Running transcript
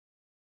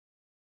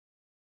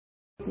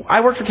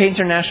I work for K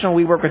International.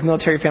 We work with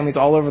military families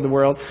all over the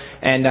world.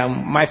 And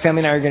my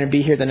family and I are going to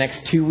be here the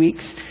next 2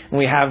 weeks. And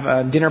we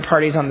have dinner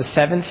parties on the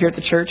 7th here at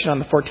the church. And on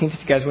the 14th, if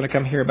you guys want to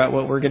come hear about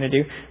what we're going to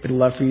do, we'd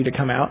love for you to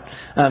come out.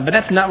 But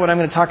that's not what I'm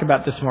going to talk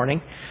about this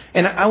morning.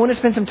 And I want to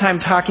spend some time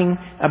talking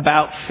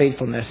about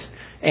faithfulness.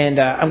 And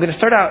I'm going to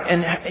start out,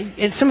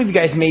 and some of you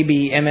guys may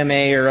be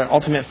MMA or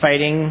Ultimate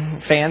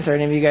Fighting fans. Are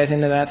any of you guys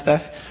into that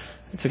stuff?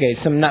 It's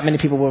okay. Not many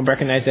people will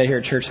recognize that here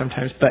at church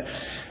sometimes.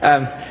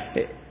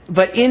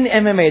 But in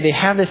MMA, they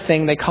have this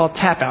thing they call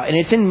tap out. And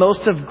it's in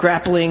most of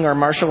grappling or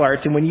martial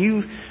arts. And when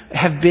you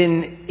have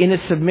been in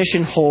a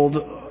submission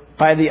hold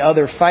by the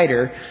other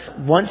fighter,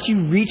 once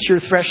you reach your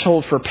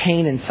threshold for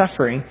pain and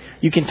suffering,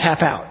 you can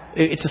tap out.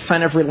 It's a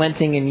sign of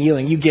relenting and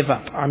yielding. You give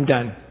up. I'm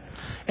done.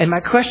 And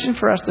my question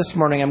for us this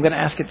morning, I'm going to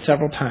ask it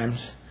several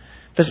times,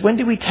 is when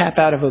do we tap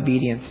out of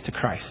obedience to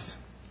Christ?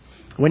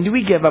 When do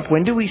we give up?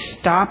 When do we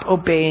stop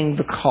obeying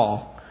the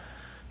call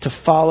to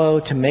follow,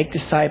 to make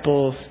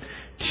disciples,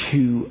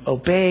 to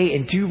obey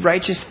and do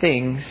righteous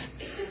things?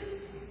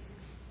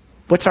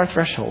 What's our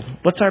threshold?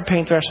 What's our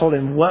pain threshold?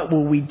 And what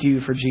will we do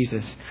for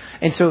Jesus?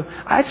 And so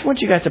I just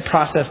want you guys to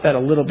process that a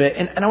little bit.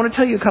 And I want to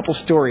tell you a couple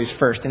stories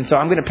first. And so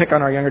I'm going to pick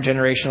on our younger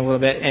generation a little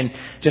bit. And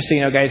just so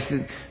you know, guys,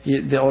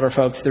 the older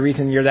folks, the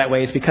reason you're that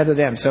way is because of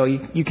them. So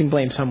you can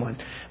blame someone.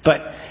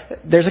 But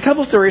there's a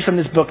couple stories from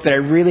this book that I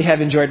really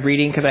have enjoyed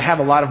reading because I have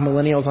a lot of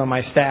millennials on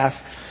my staff.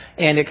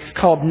 And it's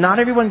called Not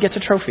Everyone Gets a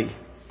Trophy.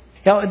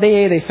 Yeah,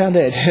 they found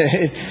it.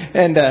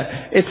 And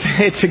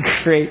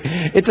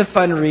it's a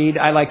fun read.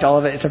 I liked all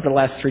of it except for the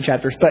last 3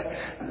 chapters. But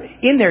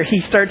in there,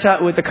 he starts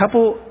out with a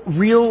couple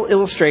real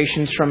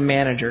illustrations from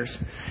managers.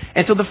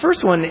 And so the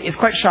first one is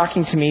quite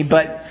shocking to me,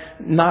 but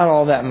not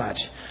all that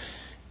much.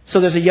 So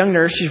there's a young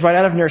nurse. She's right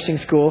out of nursing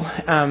school.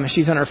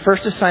 She's on her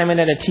first assignment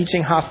at a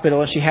teaching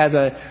hospital, and she has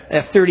a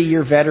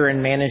 30-year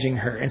veteran managing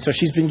her. And so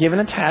she's been given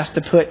a task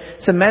to put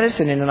some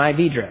medicine in an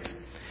IV drip.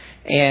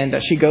 And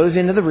she goes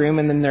into the room,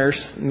 and the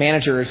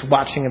manager is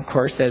watching, of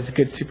course, as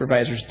good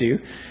supervisors do.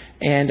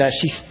 And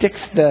she sticks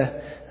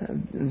the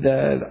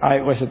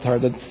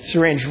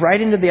syringe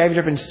right into the IV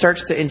drip and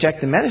starts to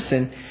inject the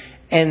medicine.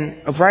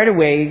 And right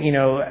away,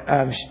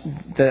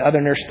 the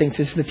other nurse thinks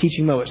this is the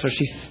teaching moment. So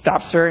she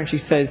stops her and she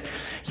says,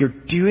 "You're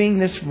doing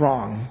this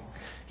wrong.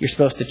 You're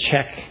supposed to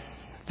check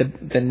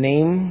the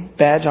name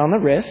badge on the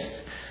wrist,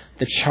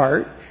 the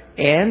chart,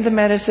 and the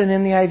medicine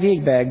in the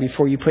IV bag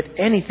before you put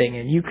anything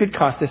in. You could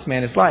cost this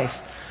man his life."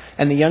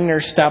 And the young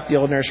nurse stopped the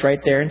old nurse right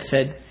there and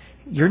said,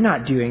 "You're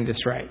not doing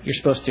this right. You're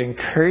supposed to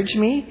encourage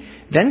me,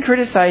 then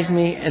criticize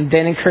me, and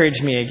then encourage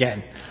me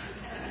again."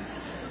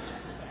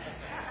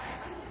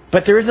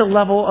 But there is a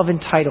level of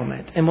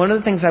entitlement. And one of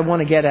the things I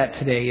want to get at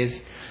today is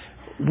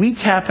we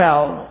tap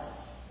out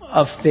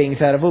of things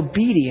out of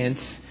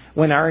obedience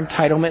when our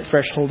entitlement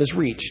threshold is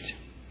reached.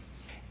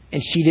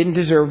 And she didn't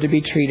deserve to be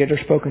treated or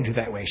spoken to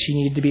that way. She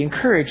needed to be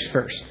encouraged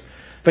first.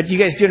 But you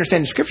guys do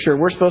understand in Scripture,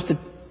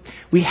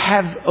 we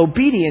have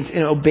obedience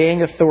in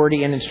obeying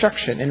authority and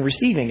instruction and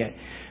receiving it.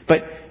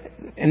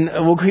 And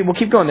we'll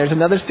keep going. There's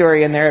another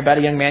story in there about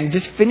a young man who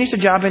just finished a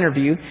job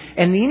interview.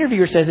 And the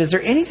interviewer says, "Is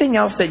there anything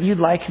else that you'd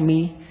like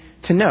me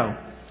to know?"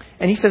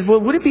 And he says,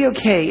 "Well, would it be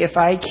okay if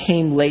I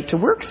came late to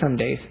work some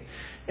days?"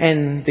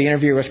 And the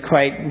interviewer was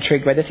quite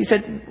intrigued by this. He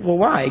said, "Well,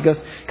 why?" He goes,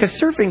 "Because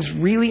surfing's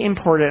really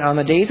important. On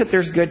the days that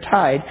there's good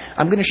tide,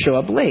 I'm going to show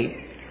up late."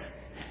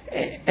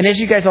 And as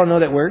you guys all know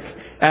that work,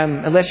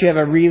 unless you have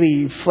a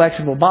really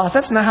flexible boss,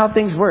 that's not how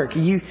things work.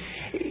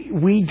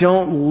 We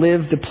don't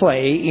live to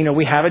play.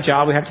 We have a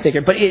job, we have to take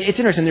it. But it's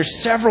interesting.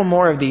 There's several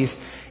more of these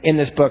in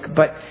this book.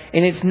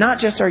 And it's not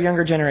just our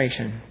younger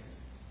generation.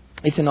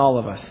 It's in all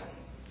of us.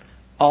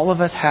 All of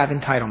us have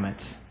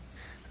entitlements.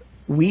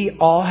 We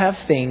all have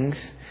things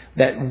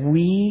that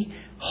we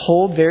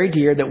hold very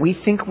dear, that we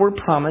think we're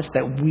promised,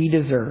 that we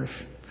deserve.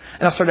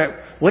 And I'll start out,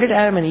 what did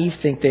Adam and Eve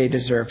think they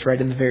deserved right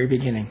in the very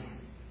beginning?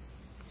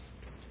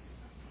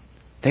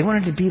 They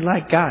wanted to be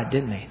like God,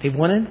 didn't they? They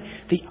wanted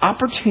the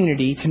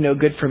opportunity to know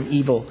good from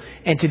evil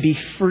and to be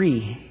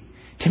free,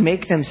 to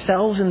make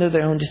themselves into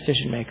their own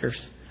decision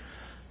makers.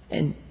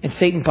 And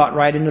Satan bought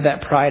right into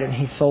that pride, and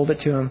he sold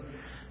it to them.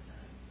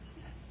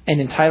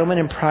 And entitlement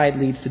and pride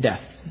leads to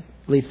death,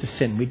 leads to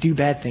sin. We do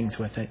bad things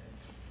with it.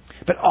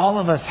 But all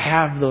of us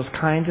have those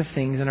kinds of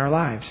things in our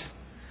lives.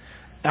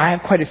 I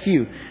have quite a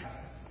few.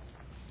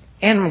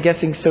 And I'm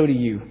guessing so do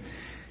you.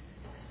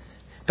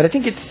 But I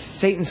think it's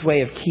Satan's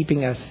way of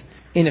keeping us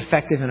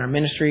ineffective in our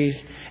ministries.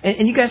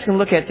 And you guys can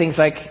look at things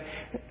like,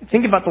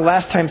 think about the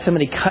last time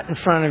somebody cut in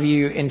front of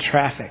you in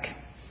traffic.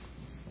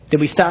 Did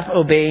we stop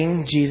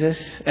obeying Jesus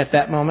at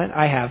that moment?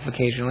 I have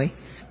occasionally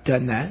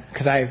done that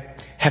because I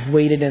have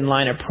waited in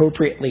line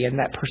appropriately and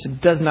that person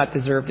does not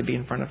deserve to be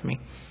in front of me.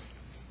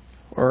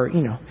 Or,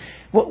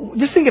 well,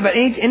 just think about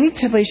any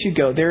place you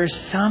go, there is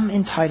some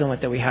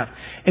entitlement that we have.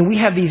 And we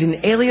have these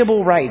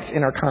inalienable rights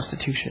in our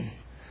Constitution.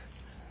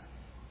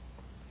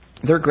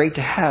 They're great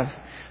to have.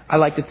 I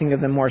like to think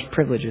of them more as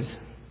privileges.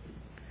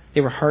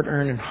 They were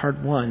hard-earned and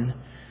hard-won.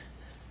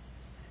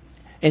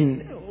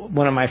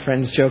 one of my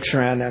friends jokes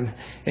around, and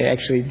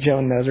actually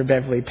Joan knows her,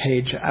 Beverly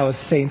Page. I was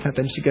saying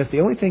something. She goes,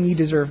 "The only thing you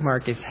deserve,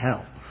 Mark, is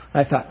hell."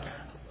 I thought,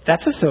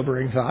 that's a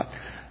sobering thought.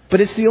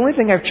 But it's the only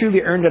thing I've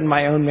truly earned on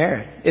my own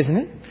merit, isn't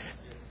it?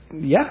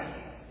 Yeah.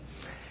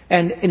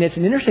 And it's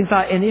an interesting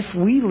thought. And if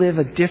we live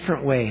a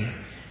different way,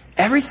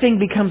 everything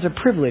becomes a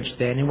privilege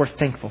then, and we're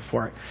thankful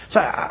for it. So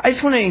I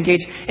just want to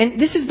engage. And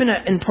this has been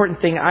an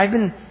important thing. I've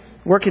been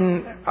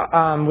working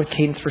with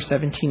Cadence for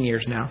 17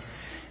 years now.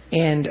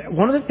 And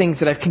one of the things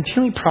that I've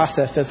continually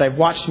processed as I've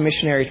watched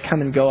missionaries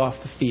come and go off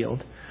the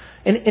field,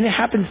 and it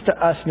happens to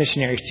us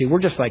missionaries too. We're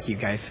just like you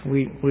guys.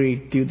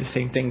 We do the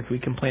same things. We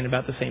complain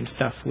about the same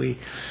stuff. We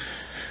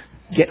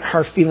get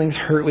our feelings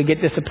hurt. We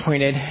get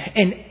disappointed.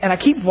 And I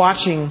keep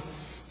watching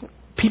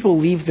people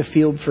leave the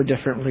field for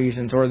different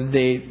reasons,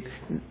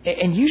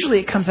 and usually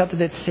it comes out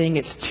that it's saying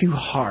it's too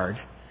hard.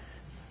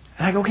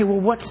 And I go, okay, well,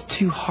 what's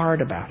too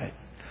hard about it?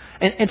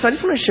 And so I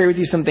just want to share with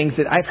you some things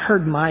that I've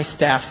heard my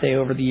staff say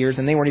over the years,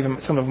 and they weren't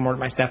even, some of them weren't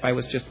my staff, I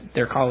was just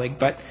their colleague,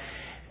 but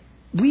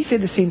we say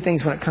the same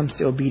things when it comes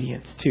to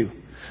obedience too.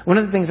 One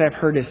of the things I've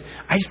heard is,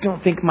 I just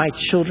don't think my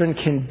children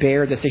can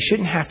bear this. They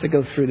shouldn't have to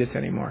go through this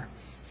anymore.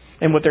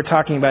 And what they're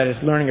talking about is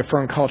learning a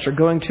foreign culture,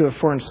 going to a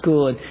foreign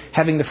school and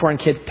having the foreign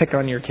kids pick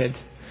on your kids.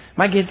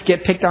 My kids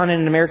get picked on in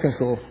an American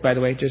school, by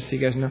the way, just so you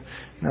guys know.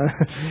 No.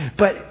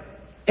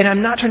 And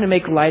I'm not trying to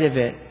make light of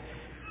it,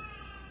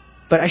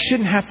 but I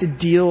shouldn't have to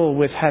deal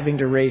with having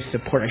to raise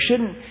support. I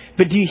shouldn't.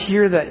 But do you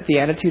hear the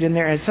attitude in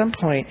there? At some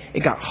point,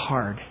 it got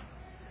hard.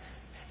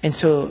 And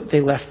so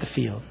they left the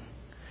field.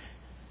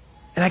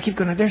 And I keep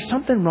going, there's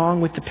something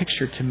wrong with the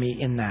picture to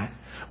me in that.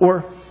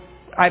 Or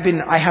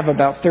I have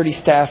about 30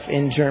 staff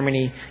in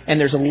Germany, and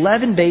there's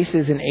 11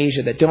 bases in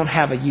Asia that don't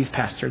have a youth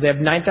pastor. They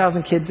have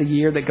 9,000 kids a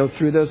year that go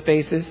through those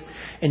bases,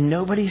 and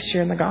nobody's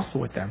sharing the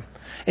gospel with them.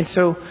 And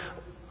so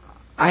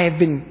I have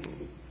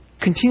been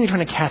continually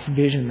trying to cast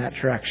vision in that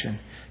direction.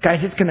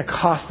 Guys, it's going to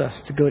cost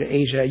us to go to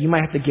Asia. You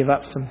might have to give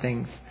up some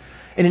things.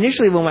 And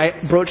initially when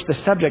I broached the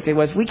subject, it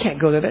was, we can't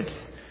go there.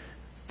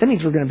 That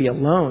means we're going to be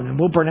alone, and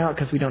we'll burn out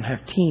because we don't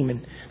have team.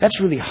 And that's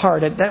really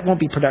hard. That won't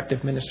be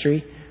productive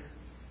ministry.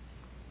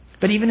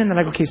 But even in that,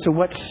 I go, okay,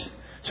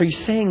 so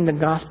you're saying the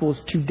gospel is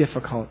too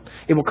difficult.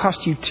 It will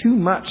cost you too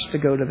much to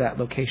go to that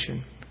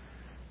location.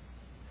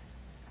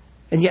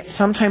 And yet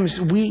sometimes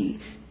we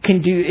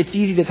can it's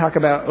easy to talk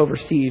about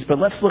overseas, but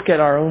let's look at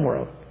our own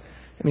world.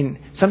 I mean,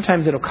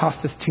 sometimes it'll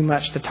cost us too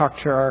much to talk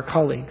to our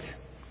colleagues.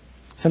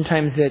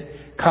 Sometimes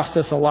it costs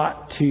us a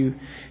lot to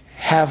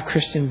have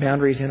Christian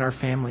boundaries in our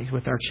families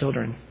with our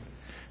children.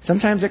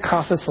 Sometimes it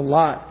costs us a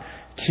lot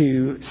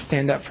to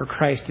stand up for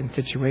Christ in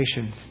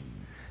situations.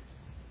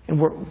 And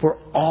we're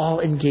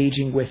all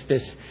engaging with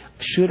this.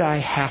 Should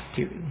I have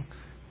to?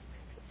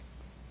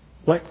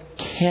 What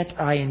can't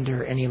I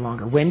endure any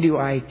longer? When do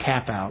I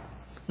tap out?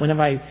 When have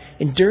I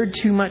endured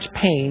too much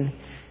pain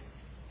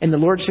and the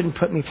Lord shouldn't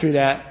put me through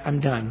that? I'm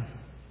done.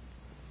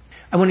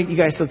 I want you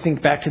guys to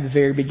think back to the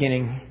very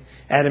beginning.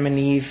 Adam and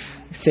Eve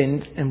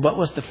sinned. And what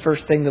was the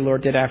first thing the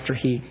Lord did after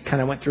he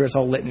kind of went through his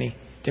whole litany?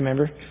 Do you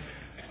remember?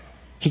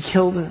 He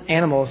killed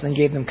animals and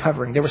gave them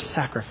covering. There was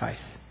sacrifice.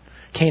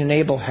 Cain and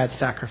Abel had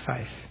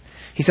sacrifice.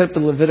 He set up the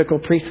Levitical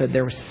priesthood.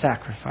 There was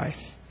sacrifice.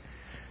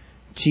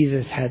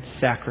 Jesus had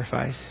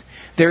sacrifice.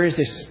 There is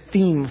this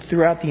theme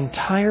throughout the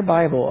entire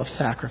Bible of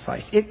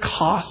sacrifice. It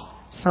costs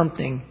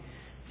something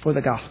for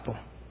the gospel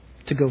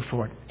to go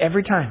forward.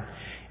 Every time.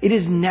 It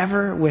is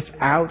never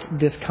without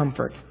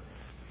discomfort.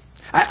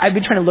 I've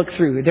been trying to look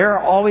through. There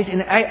are always,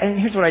 and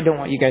here's what I don't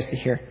want you guys to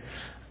hear.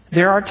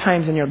 There are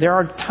times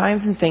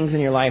and things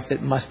in your life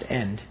that must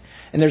end.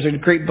 And there's a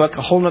great book,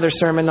 a whole other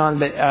sermon on,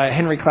 but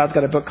Henry Cloud's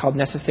got a book called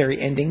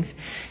Necessary Endings.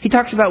 He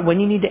talks about when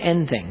you need to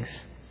end things.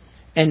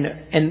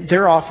 And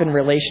they're often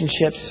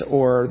relationships,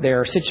 or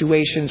there are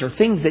situations or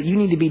things that you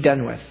need to be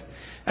done with.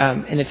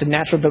 And it's a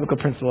natural biblical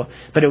principle.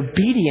 But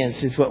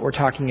obedience is what we're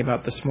talking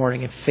about this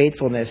morning, and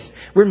faithfulness.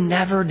 We're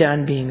never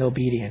done being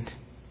obedient.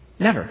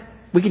 Never.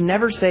 We can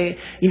never say,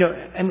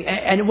 and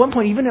at one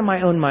point, even in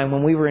my own mind,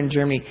 when we were in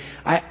Germany,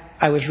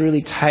 I was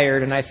really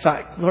tired, and I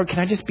thought, Lord, can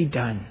I just be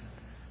done?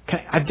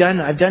 I've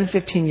done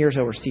 15 years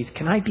overseas.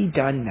 Can I be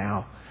done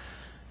now?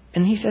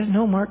 And he says,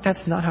 no, Mark,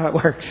 that's not how it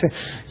works.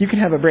 You can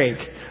have a break,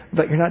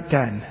 but you're not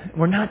done.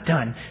 We're not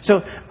done.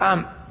 So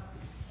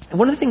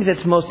one of the things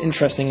that's most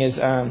interesting is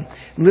the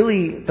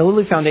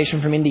Lilly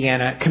Foundation from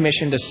Indiana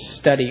commissioned a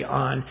study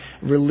on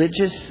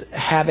religious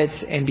habits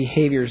and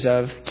behaviors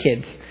of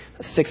kids,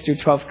 6th through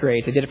 12th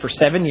grade. They did it for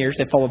 7 years.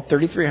 They followed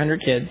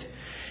 3,300 kids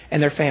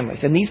and their families.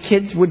 And these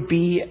kids would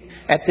be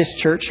at this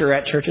church or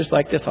at churches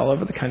like this all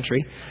over the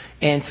country.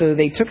 And so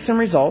they took some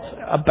results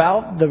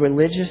about the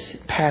religious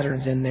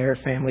patterns in their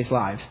families'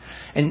 lives.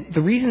 And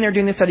the reason they're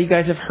doing this study, you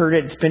guys have heard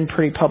it, it's been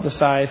pretty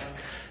publicized.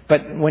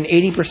 But when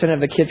 80% of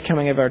the kids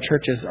coming out of our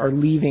churches are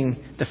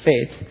leaving the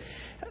faith,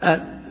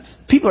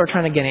 people are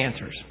trying to get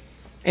answers.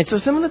 And so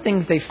some of the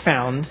things they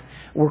found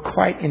were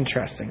quite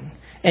interesting.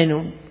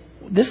 And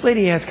this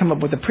lady has come up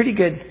with a pretty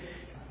good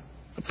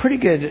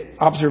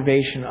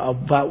observation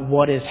about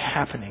what is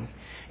happening.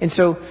 And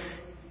so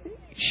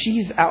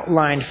she's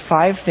outlined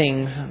 5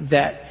 things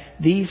that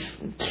these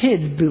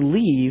kids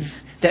believe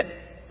that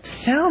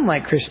sound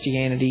like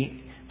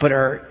Christianity, but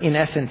are in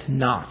essence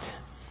not.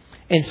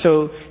 And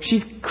so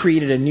she's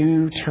created a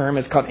new term.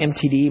 It's called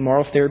MTD,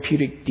 Moral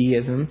Therapeutic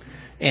Deism.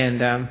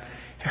 And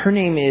her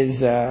name is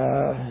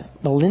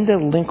Melinda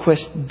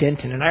Lindquist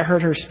Denton. And I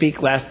heard her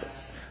speak last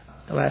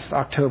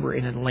October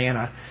in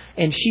Atlanta.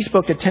 And she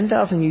spoke to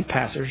 10,000 youth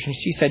pastors. And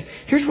she said,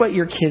 here's what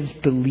your kids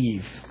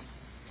believe.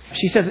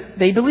 She says,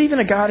 they believe in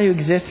a God who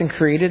exists and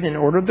created and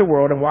ordered the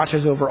world and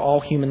watches over all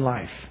human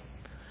life.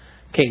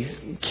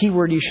 Okay, key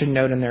word you should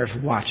note in there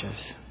is watches.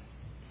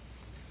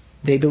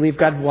 They believe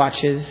God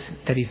watches,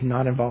 that he's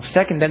not involved.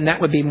 Second, then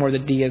that would be more the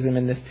deism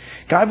in this.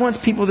 God wants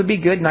people to be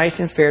good, nice,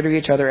 and fair to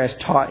each other as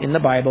taught in the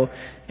Bible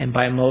and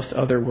by most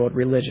other world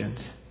religions.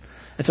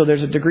 And so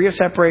there's a degree of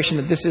separation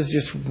that this is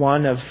just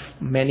one of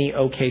many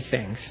okay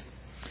things.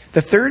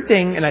 The third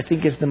thing, and I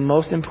think is the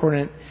most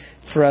important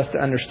for us to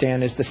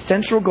understand, is the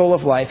central goal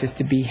of life is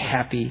to be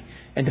happy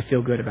and to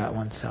feel good about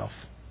oneself.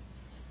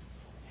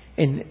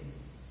 And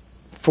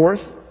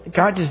fourth,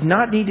 God does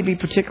not need to be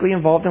particularly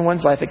involved in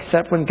one's life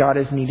except when God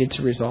is needed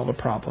to resolve a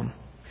problem.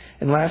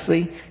 And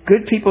lastly,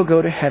 good people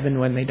go to heaven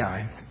when they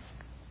die.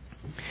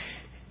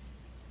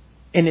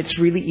 And it's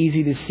really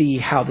easy to see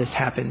how this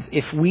happens.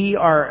 If we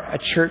are a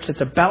church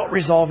that's about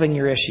resolving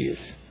your issues,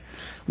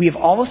 we have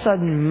all of a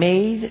sudden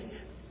made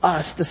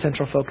us the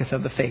central focus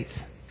of the faith.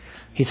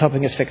 He's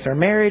helping us fix our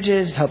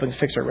marriages, helping us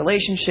fix our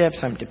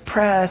relationships. I'm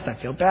depressed. I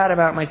feel bad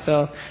about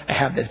myself. I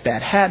have this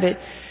bad habit.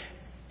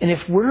 And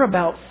if we're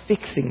about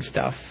fixing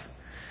stuff,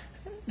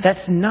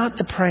 that's not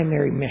the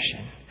primary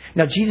mission.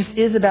 Now, Jesus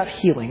is about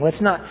healing.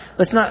 Let's not.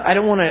 I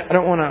don't want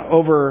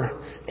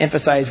to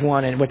overemphasize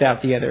one and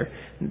without the other.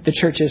 The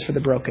church is for the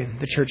broken.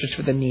 The church is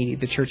for the needy.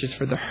 The church is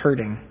for the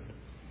hurting.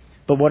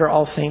 But what are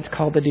all saints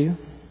called to do?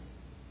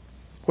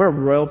 We're a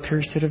royal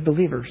priesthood of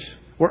believers.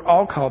 We're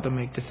all called to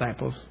make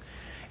disciples.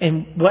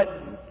 And what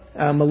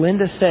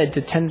Melinda said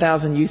to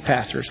 10,000 youth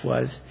pastors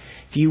was,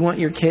 if you want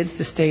your kids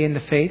to stay in the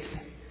faith,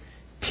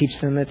 teach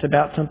them it's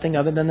about something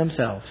other than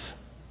themselves.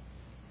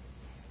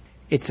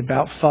 It's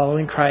about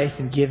following Christ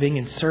and giving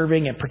and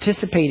serving and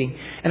participating.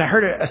 And I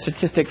heard a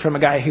statistic from a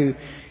guy who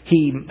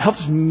he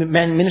helps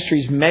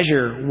ministries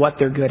measure what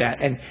they're good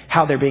at and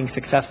how they're being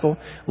successful.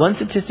 One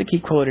statistic he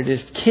quoted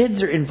is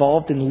kids are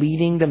involved in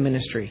leading the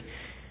ministry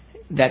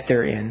that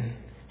they're in.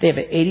 They have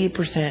an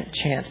 80%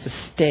 chance to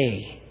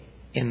stay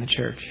in the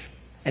church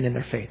and in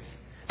their faith.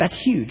 That's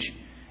huge.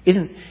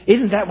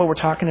 Isn't that what we're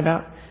talking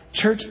about?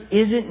 Church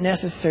isn't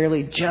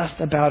necessarily just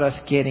about us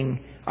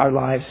getting our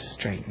lives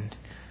straightened.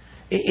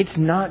 It's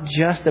not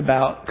just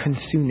about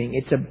consuming.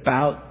 It's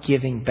about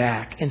giving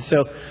back. And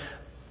so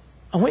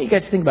I want you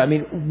guys to think about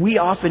it. We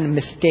often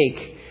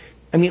mistake.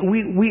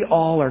 We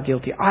all are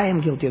guilty. I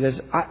am guilty of this.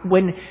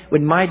 When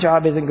my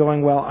job isn't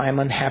going well, I'm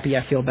unhappy.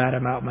 I feel bad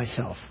about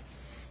myself.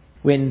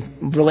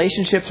 When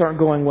relationships aren't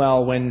going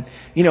well, when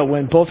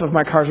both of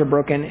my cars are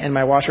broken and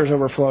my washer's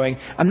overflowing,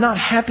 I'm not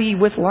happy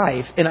with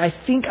life. And I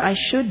think I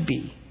should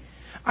be.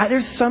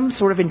 There's some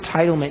sort of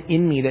entitlement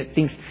in me that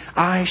thinks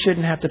I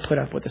shouldn't have to put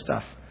up with the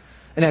stuff.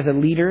 And as a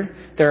leader,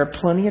 there are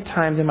plenty of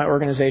times in my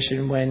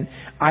organization when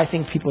I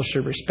think people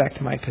should respect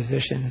my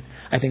position.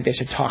 I think they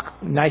should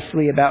talk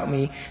nicely about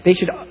me. They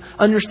should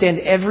understand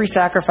every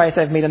sacrifice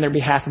I've made on their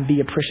behalf and be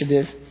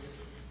appreciative.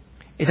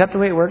 Is that the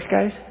way it works,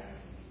 guys?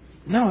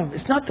 No,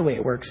 it's not the way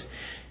it works.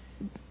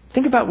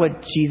 Think about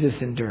what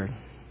Jesus endured.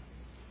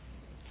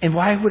 And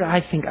why would I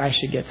think I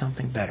should get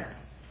something better?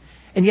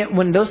 And yet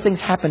when those things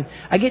happen,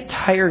 I get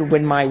tired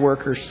when my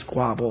workers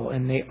squabble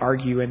and they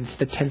argue. And it's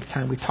the 10th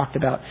time we talked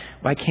about,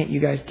 why can't you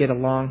guys get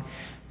along?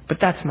 But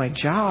that's my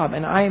job.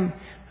 And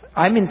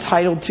I'm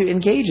entitled to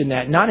engage in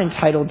that, not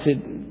entitled to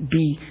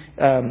be,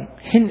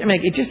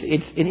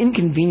 it's an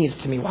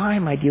inconvenience to me. Why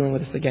am I dealing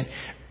with this again?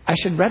 I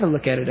should rather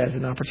look at it as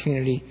an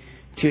opportunity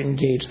to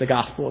engage the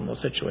gospel in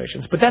those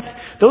situations. But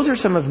those are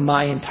some of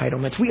my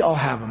entitlements. We all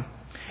have them.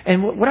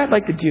 And what I'd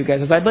like to do,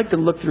 guys, is I'd like to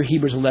look through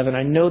Hebrews 11.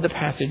 I know the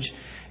passage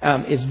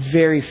is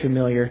very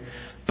familiar,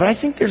 but I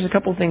think there's a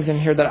couple things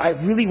in here that I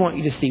really want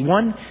you to see.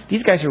 One,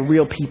 these guys are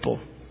real people.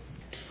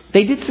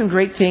 They did some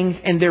great things,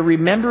 and they're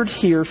remembered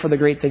here for the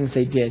great things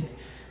they did.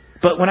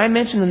 But when I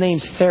mention the name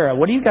Sarah,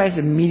 what do you guys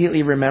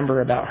immediately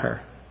remember about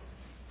her?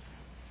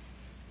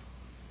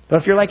 Well,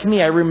 if you're like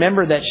me, I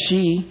remember that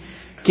she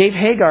gave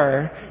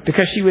Hagar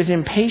because she was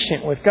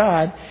impatient with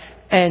God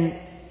and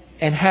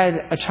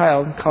had a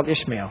child called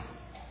Ishmael.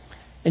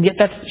 And yet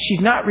she's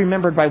not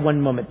remembered by one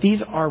moment.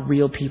 These are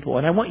real people.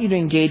 And I want you to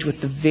engage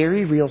with the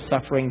very real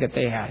suffering that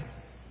they had.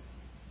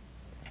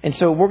 And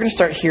so we're going to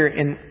start here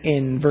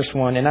in verse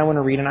 1. And I want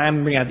to read, and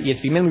I'm reading out the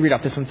ESV. Let me read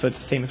off this one so it's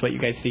the same as what you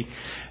guys see.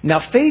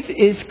 Now, faith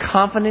is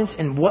confidence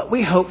in what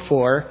we hope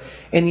for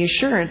and the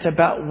assurance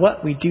about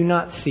what we do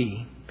not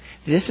see.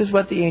 This is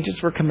what the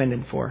angels were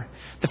commended for.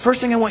 The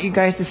first thing I want you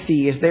guys to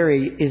see is there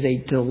is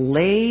a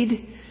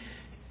delayed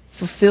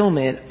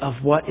fulfillment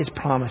of what is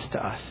promised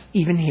to us,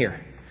 even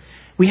here.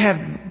 We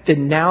have the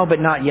now but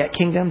not yet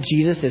kingdom.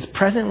 Jesus is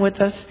present with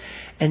us,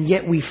 And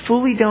yet we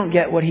fully don't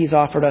get what He's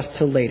offered us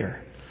till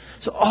later.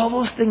 So all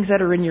those things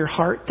that are in your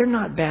heart, they're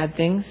not bad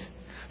things.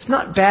 It's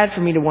not bad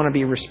for me to want to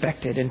be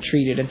respected and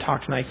treated and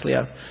talked nicely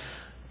of.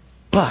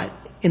 But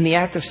in the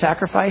act of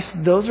sacrifice,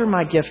 those are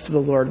my gifts to the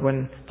Lord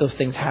when those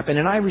things happen.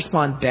 And I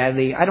respond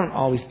badly. I don't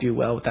always do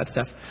well with that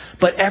stuff.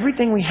 But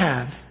everything we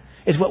have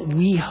is what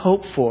we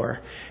hope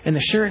for, and the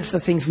assurance of the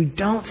things we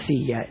don't see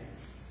yet.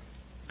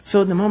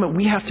 So in the moment,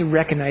 we have to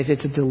recognize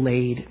it's a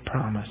delayed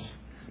promise.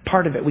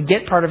 Part of it. We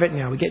get part of it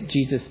now. We get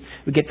Jesus.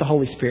 We get the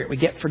Holy Spirit. We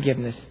get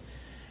forgiveness.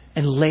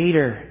 And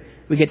later,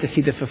 we get to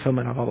see the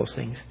fulfillment of all those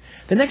things.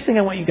 The next thing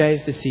I want you guys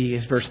to see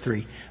is verse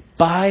 3.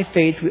 By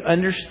faith, we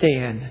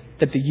understand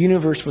that the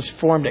universe was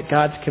formed at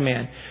God's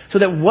command, so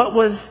that what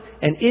was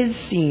and is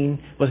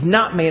seen was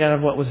not made out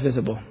of what was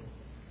visible.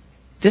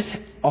 This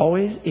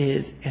always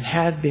is and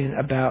has been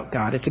about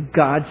God. It's a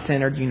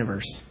God-centered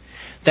universe.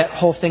 That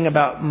whole thing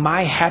about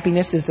my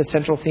happiness is the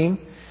central theme.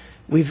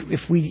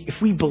 If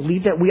we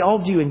believe that, we all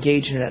do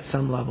engage in it at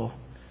some level.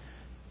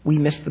 We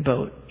miss the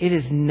boat. It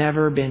has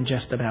never been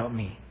just about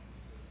me.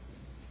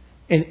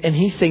 And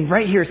he's saying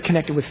right here is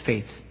connected with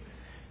faith.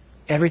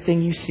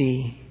 Everything you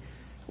see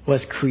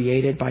was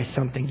created by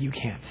something you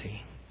can't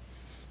see.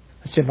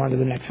 Let's jump on to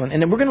the next one.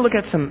 And then we're going to look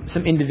at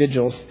some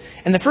individuals.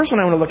 And the first one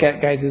I want to look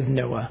at, guys, is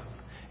Noah.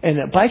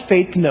 And by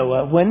faith,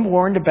 Noah, when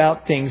warned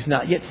about things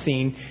not yet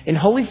seen, in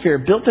holy fear,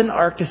 built an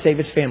ark to save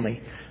his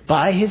family.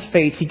 By his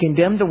faith, he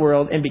condemned the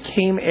world and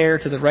became heir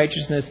to the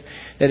righteousness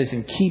that is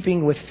in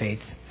keeping with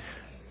faith.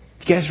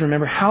 Do you guys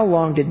remember how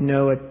long did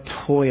Noah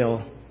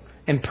toil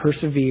and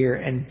persevere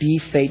and be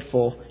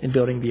faithful in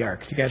building the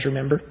ark? Do you guys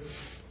remember?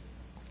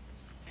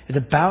 It's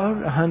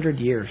about 100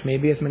 years,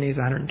 maybe as many as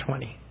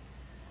 120.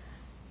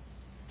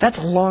 That's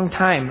a long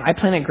time. I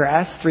planted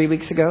grass 3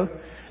 weeks ago,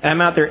 and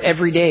I'm out there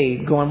every day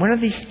going, when are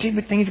these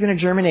stupid things going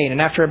to germinate?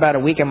 And after about a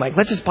week, I'm like,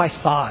 let's just buy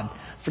sod.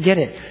 Forget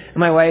it. And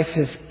my wife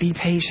says, be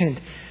patient.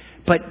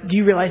 But do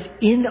you realize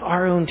in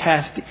our own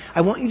task,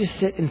 I want you to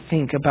sit and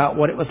think about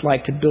what it was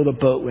like to build a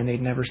boat when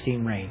they'd never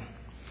seen rain.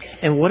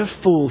 And what a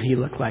fool he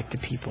looked like to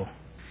people.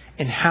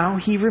 And how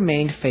he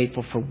remained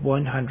faithful for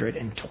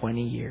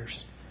 120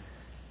 years.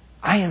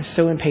 I am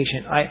so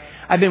impatient.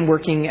 I've been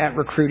working at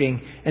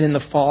recruiting, and in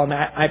the fall,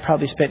 I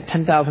probably spent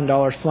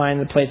 $10,000 flying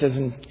to places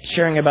and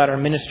sharing about our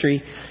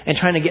ministry and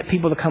trying to get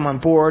people to come on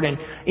board. And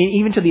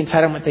even to the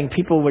entitlement thing,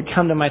 people would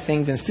come to my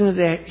things, and as soon as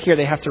they hear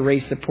they have to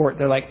raise support,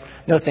 they're like,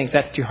 no thanks,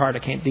 that's too hard, I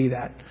can't do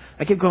that.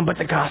 I keep going, but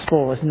the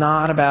gospel is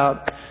not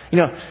about,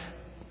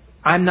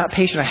 I'm not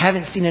patient. I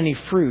haven't seen any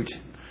fruit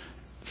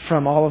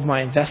from all of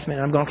my investment.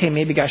 And I'm going, okay,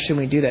 maybe God shouldn't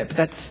we do that? But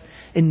that's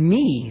in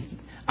me.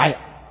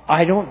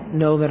 I don't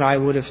know that I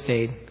would have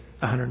stayed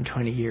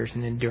 120 years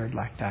and endured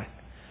like that.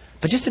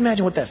 But just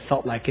imagine what that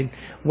felt like and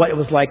what it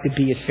was like to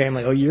be his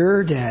family. Oh,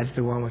 your dad's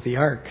the one with the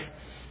ark.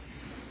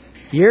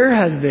 Your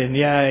husband.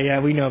 Yeah,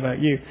 we know about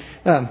you.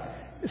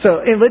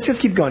 So let's just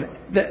keep going.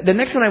 The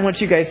next one I want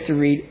you guys to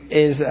read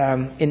is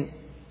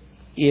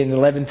in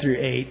 11 through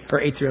 8, or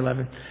 8 through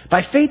 11.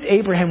 By faith,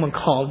 Abraham, when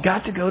called,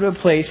 got to go to a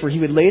place where he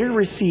would later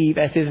receive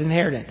as his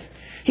inheritance.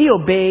 He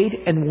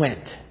obeyed and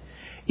went,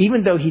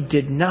 even though he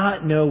did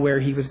not know where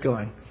he was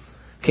going.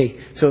 Okay,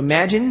 so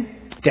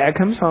imagine Dad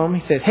comes home. He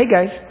says, hey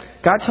guys,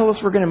 God told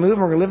us we're going to move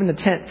and we're going to live in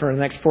the tent for the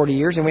next 40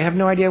 years and we have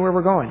no idea where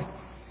we're going.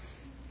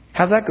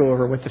 How'd that go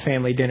over with the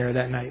family dinner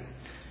that night?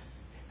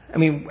 I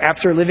mean,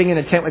 after living in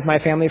a tent with my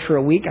family for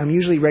a week, I'm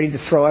usually ready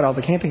to throw out all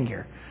the camping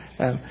gear.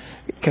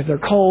 Because they're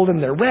cold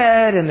and they're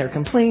wet and they're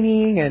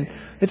complaining and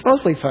it's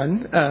mostly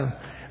fun.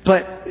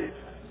 But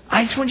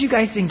I just want you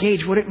guys to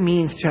engage what it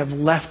means to have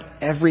left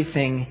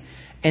everything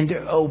and to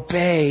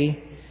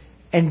obey,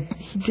 and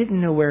he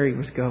didn't know where he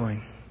was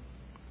going.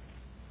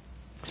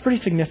 It's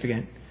pretty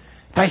significant.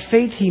 By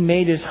faith, he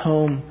made his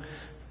home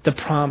the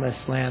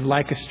promised land,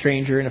 like a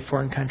stranger in a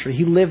foreign country.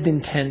 He lived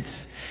in tents.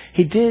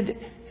 He did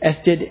as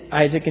did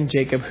Isaac and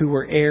Jacob, who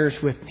were heirs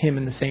with him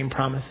in the same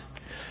promise.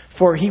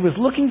 For he was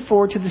looking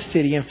forward to the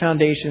city and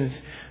foundations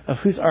of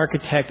whose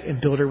architect and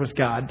builder was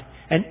God.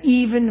 And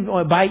even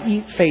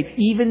by faith,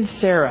 even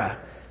Sarah,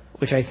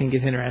 which I think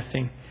is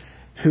interesting,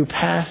 who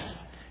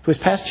was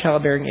past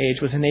childbearing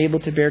age, was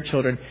enabled to bear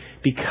children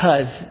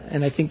because,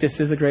 and I think this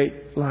is a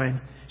great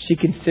line, she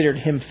considered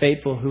him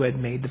faithful who had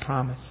made the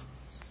promise.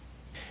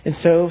 And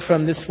so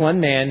from this one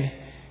man,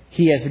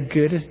 he as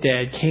good as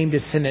dead came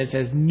descendants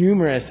as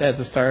numerous as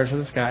the stars of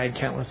the sky and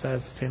countless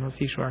as the sand of the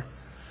seashore.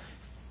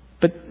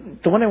 But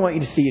the one I want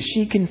you to see is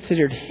she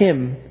considered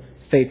him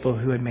faithful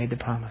who had made the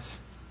promise.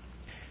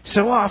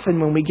 So often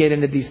when we get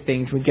into these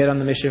things, we get on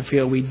the mission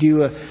field, we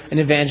do an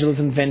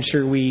evangelism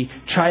venture, we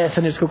try a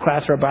Sunday school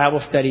class or a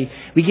Bible study,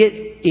 we get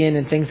in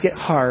and things get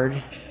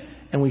hard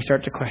and we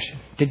start to question,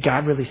 did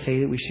God really say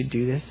that we should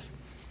do this?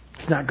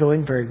 It's not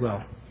going very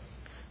well.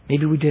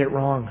 Maybe we did it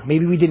wrong.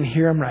 Maybe we didn't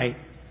hear him right.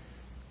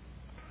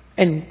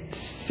 And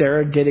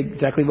Sarah did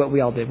exactly what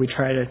we all did. We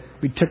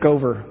took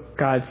over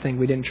God's thing.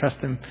 We didn't trust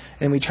him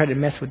and we tried to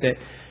mess with it.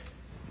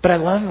 But I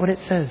love what it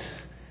says.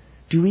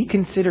 Do we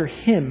consider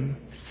him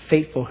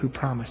faithful who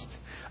promised?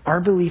 Our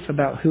belief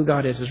about who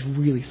God is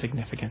really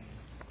significant.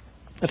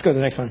 Let's go to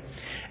the next one.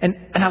 And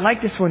I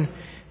like this one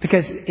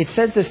because it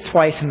says this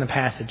twice in the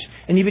passage.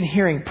 And you've been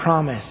hearing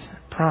promise,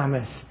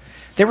 promise.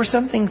 There were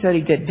some things that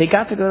he did. They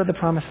got to go to the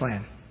promised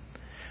land.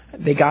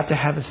 They got to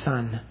have a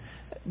son.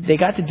 They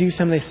got to do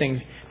some of these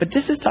things. But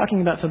this is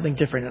talking about something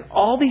different. And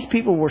all these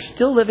people were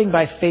still living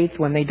by faith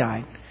when they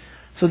died.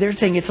 So they're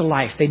saying it's a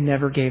life. They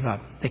never gave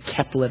up. They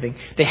kept living.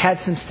 They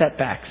had some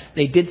setbacks.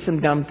 They did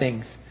some dumb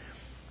things.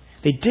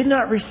 They did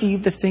not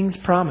receive the things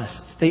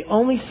promised. They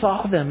only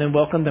saw them and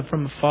welcomed them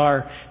from a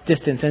far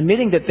distance,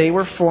 admitting that they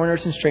were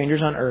foreigners and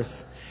strangers on earth.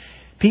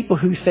 People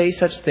who say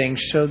such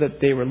things show that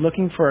they were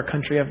looking for a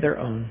country of their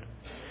own.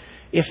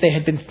 If they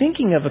had been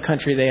thinking of a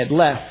country they had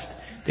left,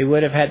 they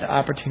would have had the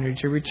opportunity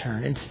to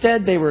return.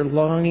 Instead, they were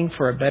longing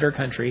for a better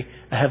country,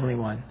 a heavenly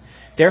one.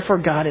 Therefore,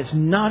 God is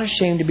not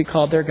ashamed to be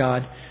called their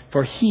God,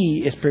 for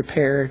He is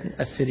prepared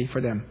a city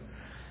for them.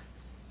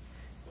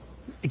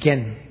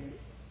 Again,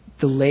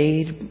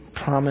 delayed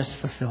promise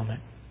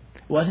fulfillment.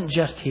 It wasn't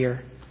just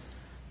here.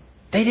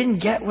 They didn't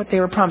get what they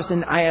were promised.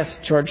 And I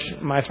asked George,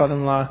 my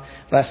father-in-law,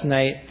 last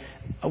night,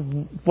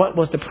 what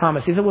was the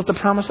promise? He said it was the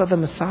promise of the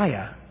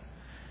Messiah.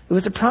 It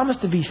was the promise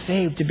to be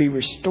saved, to be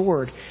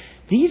restored.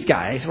 These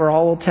guys were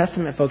all Old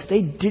Testament folks.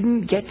 They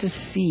didn't get to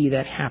see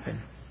that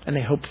happen, and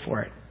they hoped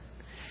for it.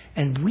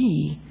 And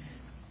we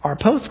are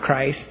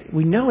post-Christ.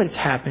 We know it's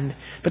happened,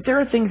 but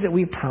there are things that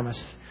we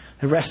promise.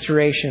 The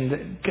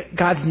restoration,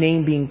 God's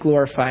name being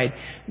glorified,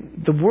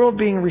 the world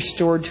being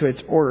restored to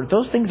its order.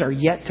 Those things are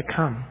yet to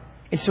come.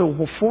 And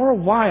so for a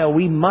while,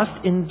 we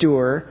must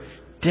endure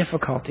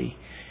difficulty,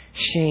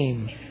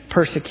 shame,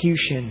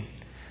 persecution.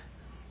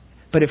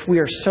 But if we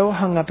are so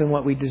hung up in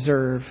what we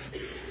deserve,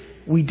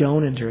 we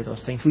don't endure those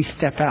things. We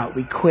step out,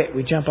 we quit,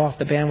 we jump off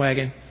the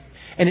bandwagon.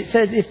 And it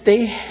says if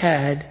they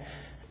had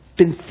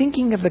been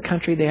thinking of the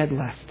country they had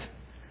left.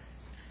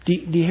 Do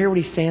you hear what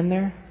he's saying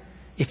there?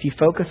 If you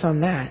focus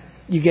on that,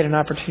 you get an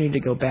opportunity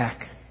to go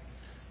back.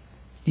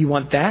 Do you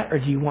want that, or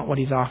do you want what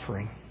he's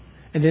offering?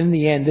 And then in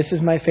the end, this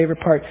is my favorite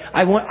part.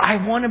 I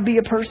want to be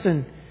a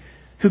person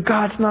who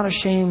God's not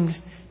ashamed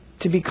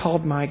to be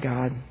called my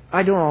God.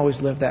 I don't always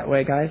live that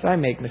way, guys. I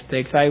make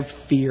mistakes. I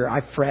fear.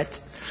 I fret.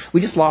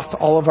 We just lost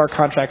all of our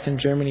contracts in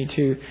Germany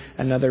to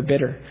another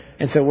bidder.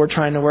 And so we're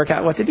trying to work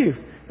out what to do.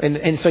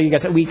 And so you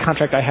got that. We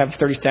contract. I have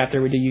 30 staff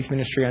there. We do youth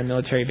ministry on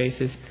military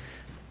bases.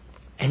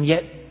 And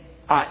yet,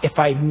 if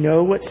I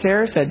know what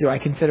Sarah said, do I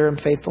consider him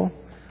faithful?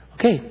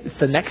 Okay, it's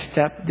the next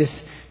step. This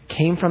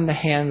came from the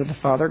hand of the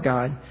Father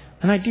God,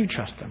 and I do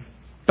trust him.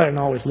 But I don't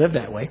always live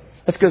that way.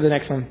 Let's go to the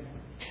next one.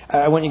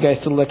 I want you guys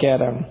to look at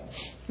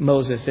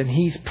Moses, and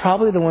he's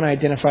probably the one I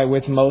identify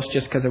with most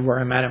just because of where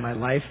I'm at in my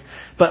life.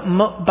 But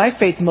by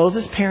faith,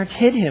 Moses' parents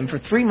hid him for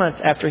 3 months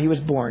after he was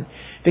born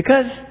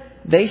because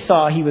they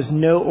saw he was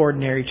no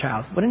ordinary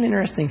child. What an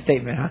interesting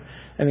statement, huh?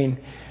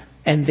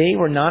 And they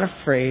were not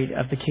afraid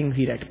of the king's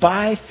edict.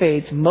 By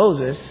faith,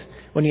 Moses,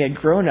 when he had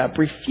grown up,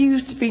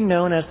 refused to be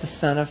known as the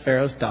son of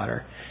Pharaoh's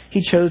daughter.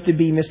 He chose to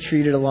be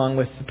mistreated along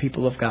with the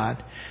people of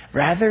God,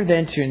 rather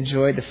than to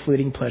enjoy the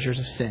fleeting pleasures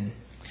of sin.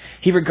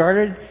 He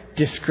regarded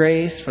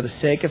disgrace for the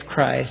sake of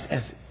Christ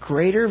as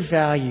greater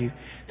value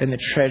than the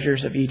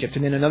treasures of Egypt.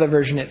 And in another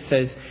version it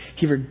says,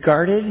 he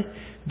regarded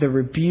the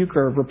rebuke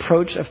or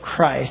reproach of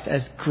Christ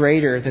as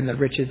greater than the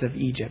riches of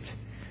Egypt.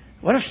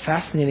 What a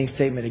fascinating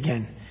statement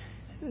again.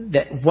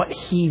 That what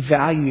he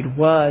valued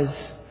was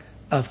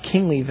of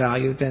kingly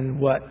value than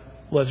what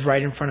was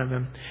right in front of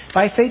him.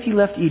 By faith he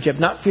left Egypt,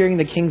 not fearing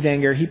the king's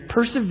anger. He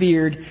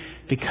persevered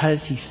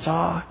because he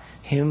saw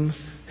him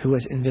who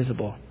was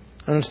invisible.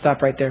 I'm going to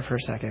stop right there for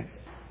a second.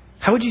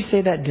 How would you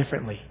say that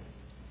differently?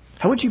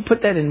 How would you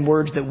put that in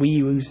words that we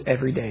use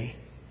every day?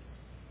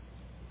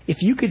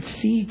 If you could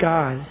see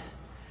God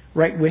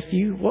right with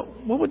you,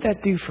 what would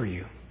that do for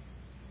you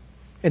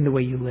in the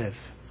way you live?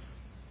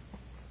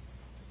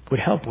 Would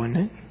help, wouldn't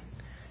it?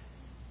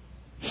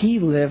 He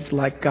lived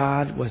like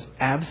God was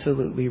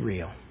absolutely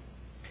real.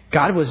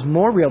 God was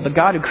more real. The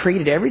God who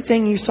created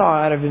everything you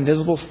saw out of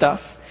invisible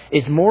stuff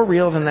is more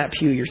real than that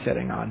pew you're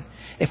sitting on.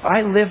 If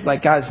I lived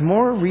like God is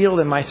more real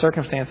than my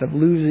circumstance of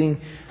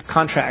losing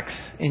contracts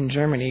in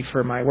Germany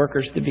for my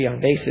workers to be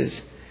on bases,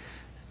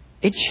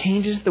 it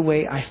changes the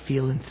way I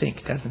feel and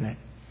think, doesn't it?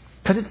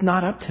 Because it's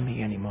not up to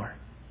me anymore.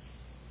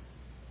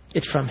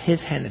 It's from his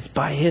hand. It's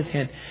by his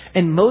hand.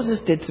 And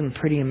Moses did some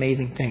pretty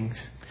amazing things.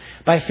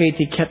 By faith,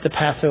 he kept the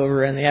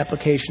Passover and the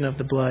application of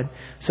the blood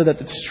so that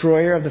the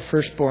destroyer of the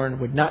firstborn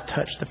would not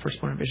touch the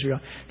firstborn of Israel.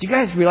 Do you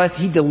guys realize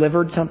he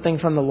delivered something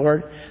from the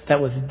Lord that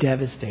was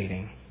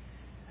devastating?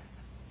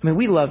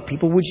 We love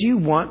people. Would you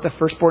want the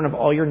firstborn of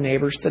all your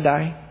neighbors to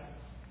die?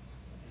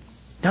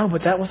 No,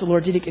 but that was the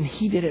Lord's edict, and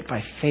he did it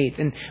by faith.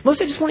 And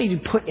Moses, I just want you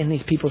to put in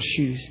these people's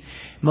shoes.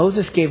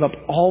 Moses gave up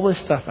all this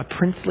stuff, a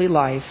princely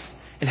life.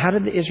 And how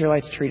did the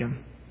Israelites treat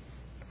him?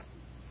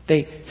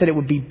 They said it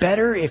would be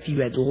better if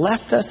you had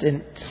left us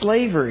in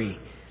slavery.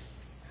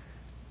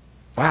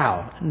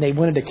 Wow. And they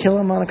wanted to kill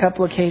him on a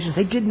couple of occasions.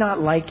 They did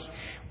not like,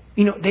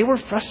 they were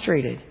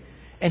frustrated.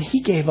 And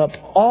he gave up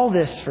all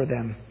this for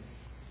them.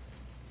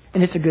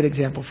 And it's a good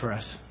example for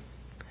us.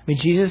 I mean,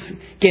 Jesus,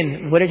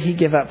 again, what did he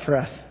give up for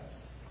us?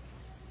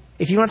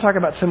 If you want to talk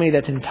about somebody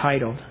that's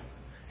entitled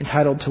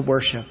to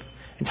worship,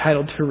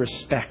 entitled to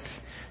respect,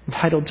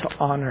 entitled to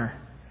honor,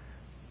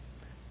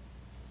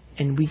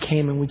 and we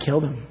came and we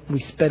killed him. We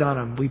spit on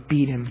him. We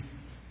beat him.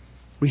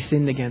 We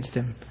sinned against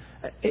him.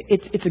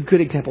 It's a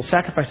good example.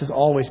 Sacrifice has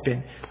always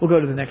been. We'll go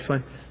to the next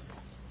one.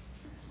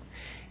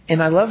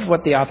 And I love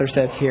what the author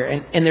says here.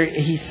 And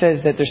he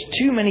says that there's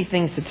too many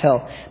things to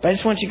tell. But I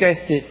just want you guys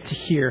to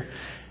hear.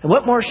 And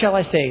what more shall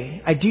I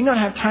say? I do not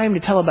have time to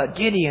tell about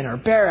Gideon or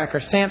Barak or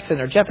Samson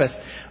or Jephthah,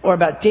 or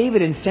about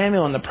David and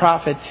Samuel and the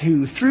prophets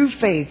who, through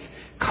faith,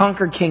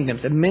 conquered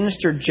kingdoms,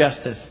 administered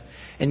justice,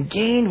 and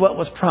gained what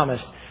was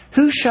promised.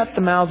 Who shut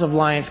the mouths of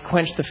lions,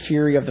 quenched the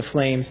fury of the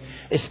flames,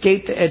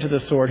 escaped the edge of the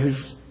sword,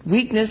 whose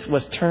weakness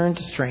was turned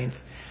to strength,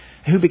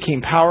 who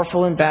became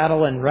powerful in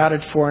battle and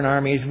routed foreign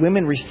armies.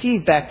 Women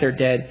received back their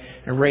dead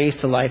and raised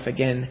to life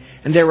again.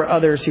 And there were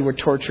others who were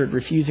tortured,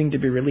 refusing to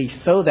be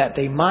released, so that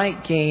they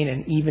might gain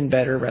an even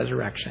better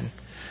resurrection.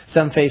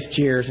 Some faced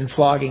jeers and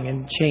flogging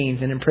and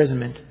chains and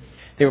imprisonment.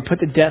 They were put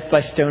to death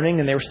by stoning,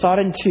 and they were sawed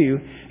in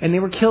two, and they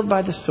were killed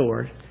by the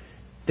sword.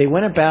 They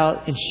went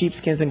about in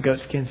sheepskins and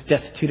goatskins,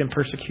 destitute and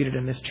persecuted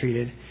and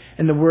mistreated,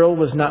 and the world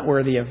was not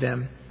worthy of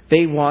them.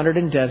 They wandered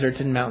in deserts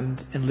and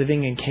mountains and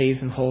living in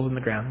caves and holes in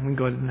the ground. We can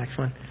go to the next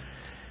one.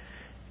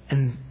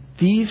 And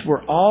these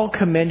were all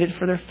commended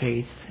for their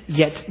faith,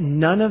 yet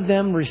none of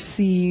them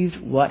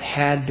received what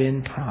had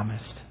been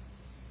promised.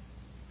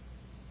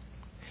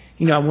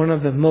 You know, one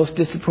of the most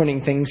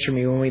disappointing things for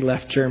me when we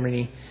left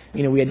Germany,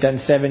 you know, we had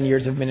done 7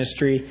 years of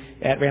ministry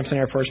at Ramson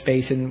Air Force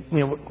Base, and, you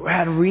know,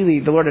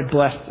 the Lord had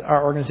blessed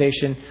our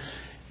organization.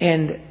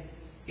 And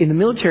in the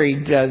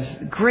military does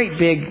great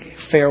big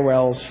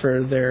farewells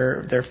for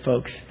their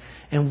folks.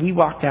 And we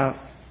walked out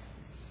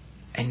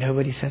and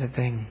nobody said a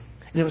thing.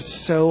 And it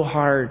was so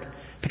hard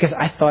because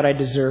I thought I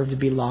deserved to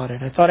be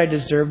lauded. I thought I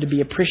deserved to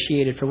be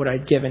appreciated for what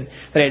I'd given,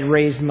 that I'd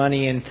raised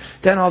money and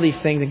done all these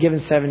things and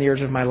given 7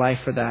 years of my life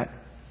for that.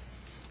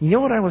 You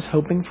know what I was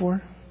hoping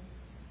for?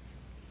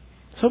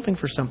 I was hoping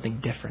for something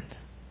different,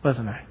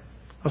 wasn't I?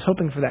 I was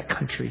hoping for that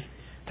country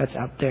that's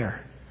out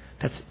there,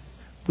 that's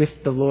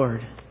with the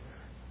Lord.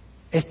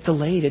 It's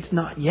delayed. It's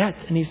not yet.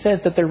 And he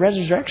says that the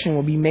resurrection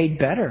will be made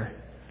better.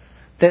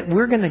 That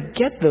we're going to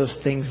get those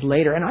things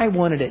later. And I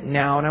wanted it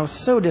now. And I was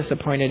so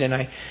disappointed. And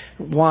I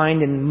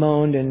whined and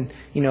moaned and,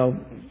 you know,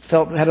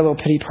 had a little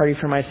pity party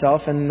for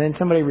myself. And then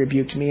somebody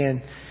rebuked me.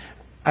 And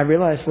I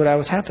realized what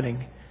was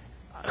happening.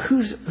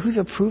 Whose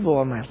approval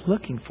am I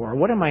looking for?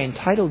 What am I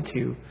entitled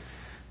to?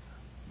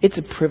 It's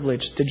a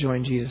privilege to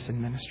join Jesus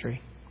in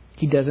ministry.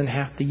 He doesn't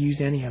have to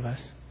use any of us.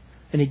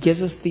 And he gives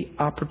us the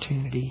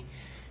opportunity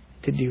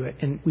to do it.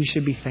 And we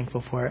should be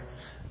thankful for it.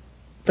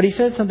 But he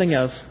says something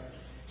else.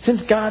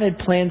 Since God had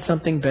planned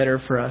something better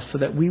for us so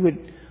that we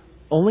would,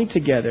 only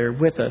together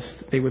with us,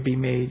 they would be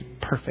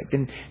made perfect.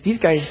 And these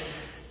guys,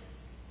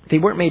 they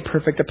weren't made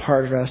perfect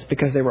apart from us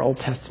because they were Old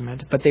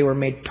Testament, but they were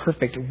made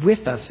perfect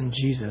with us in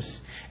Jesus.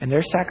 And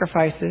their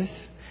sacrifices,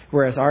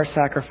 whereas our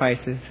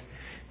sacrifices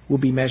will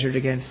be measured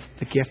against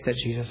the gift that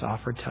Jesus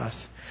offered to us.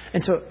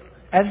 And so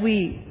as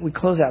we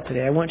close out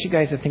today, I want you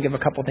guys to think of a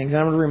couple things. And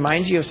I'm going to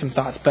remind you of some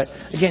thoughts. But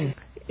again,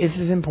 this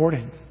is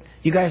important.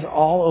 You guys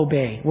all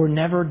obey. We're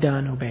never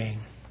done obeying.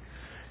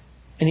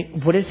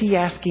 And what is he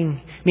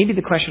asking? Maybe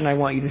the question I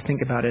want you to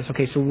think about is,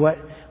 okay, so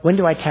when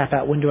do I tap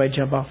out? When do I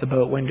jump off the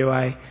boat? When do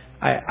I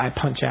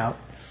punch out?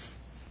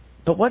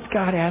 But what's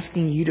God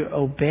asking you to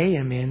obey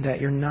him in that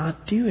you're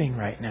not doing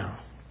right now?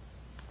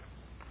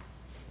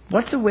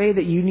 What's a way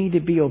that you need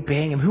to be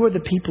obeying him? Who are the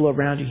people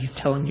around you he's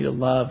telling you to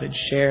love and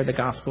share the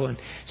gospel and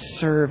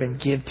serve and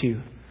give to?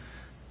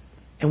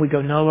 And we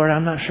go, no, Lord,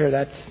 I'm not sure.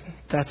 That's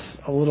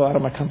a little out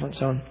of my comfort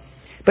zone.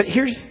 But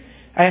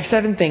I have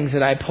 7 things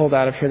that I pulled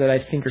out of here that I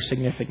think are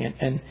significant.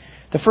 And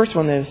the first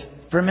one is,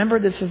 remember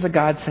this is a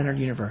God-centered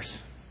universe.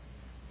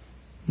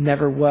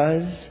 Never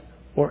was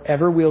or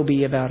ever will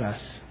be about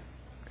us.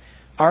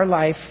 Our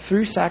life,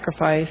 through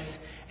sacrifice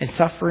and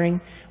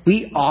suffering,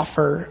 we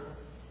offer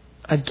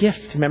a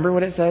gift. Remember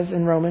what it says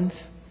in Romans?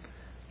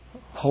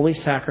 Holy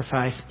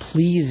sacrifice,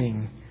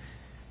 pleasing.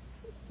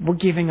 We're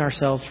giving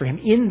ourselves for him.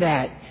 In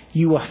that,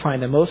 you will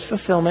find the most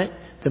fulfillment,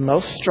 the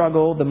most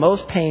struggle, the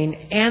most pain,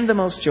 and the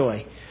most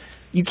joy.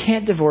 You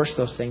can't divorce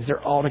those things.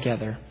 They're all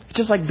together. It's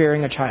just like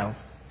bearing a child.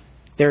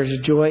 There's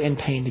joy and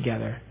pain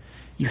together.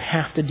 You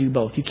have to do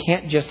both. You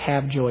can't just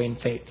have joy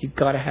and faith. You've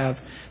got to have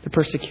the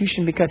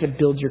persecution because it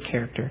builds your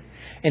character.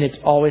 And it's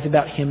always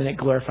about him and it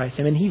glorifies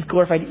him. And he's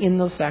glorified in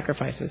those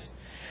sacrifices.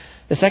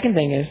 The second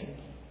thing is,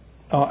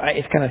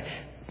 it's kind of,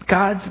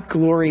 God's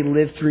glory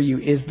lived through you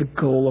is the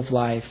goal of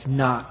life,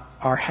 not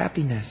our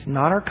happiness,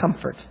 not our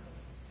comfort.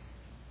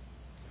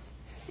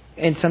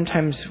 And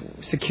sometimes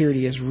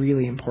security is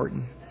really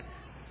important.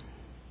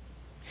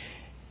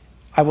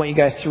 I want you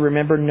guys to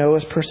remember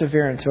Noah's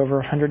perseverance over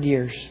 100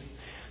 years.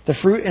 The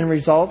fruit and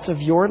results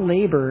of your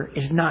labor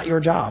is not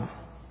your job.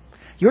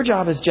 Your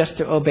job is just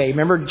to obey.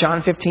 Remember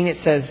John 15,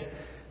 it says,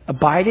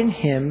 abide in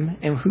him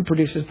and who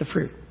produces the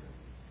fruit?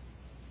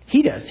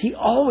 He does. He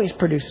always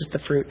produces the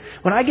fruit.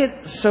 When I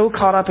get so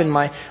caught up in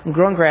I'm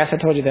growing grass, I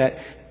told you that.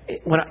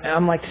 When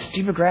I'm like,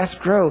 stupid grass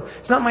grow.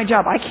 It's not my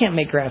job. I can't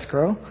make grass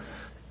grow.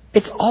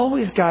 It's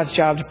always God's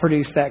job to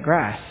produce that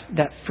grass,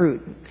 that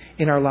fruit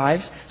in our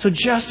lives. So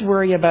just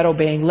worry about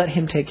obeying. Let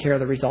Him take care of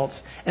the results.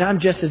 And I'm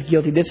just as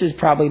guilty. This is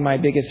probably my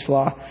biggest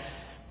flaw.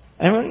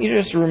 I want you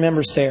to just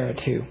remember Sarah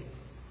too.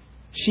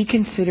 She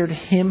considered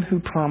Him who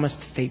promised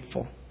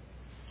faithful.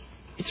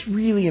 It's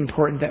really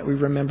important that we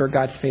remember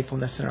God's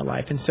faithfulness in our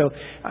life. And so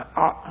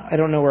I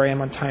don't know where I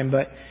am on time,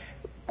 but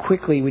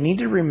quickly, we need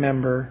to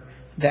remember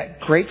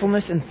that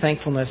gratefulness and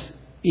thankfulness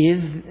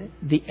is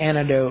the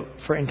antidote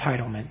for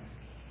entitlement.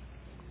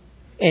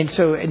 And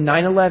so in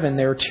 9/11,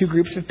 there were two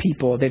groups of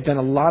people. They've done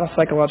a lot of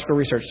psychological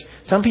research.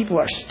 Some people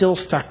are still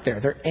stuck there.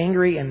 They're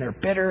angry and they're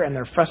bitter and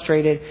they're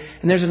frustrated.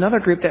 And there's another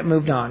group that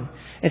moved on.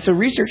 And so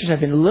researchers have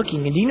been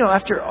looking. And do you know,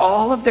 after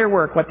all of their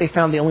work, what they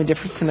found the only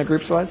difference in the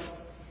groups was?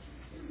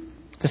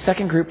 The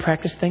second group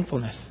practiced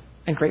thankfulness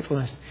and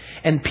gratefulness.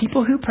 And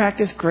people who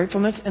practice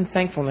gratefulness and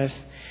thankfulness,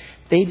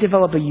 they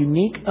develop a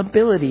unique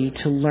ability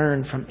to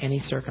learn from any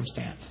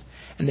circumstance.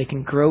 And they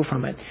can grow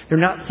from it. They're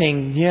not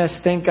saying, yes,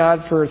 thank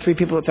God for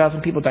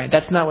 1,000 people dying.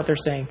 That's not what they're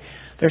saying.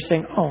 They're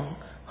saying,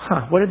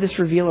 what did this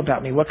reveal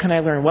about me? What can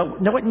I learn?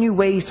 What new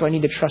ways do I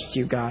need to trust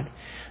you, God?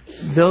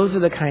 Those are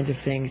the kinds of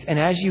things. And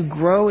as you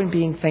grow in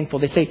being thankful,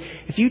 they say,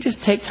 if you just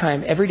take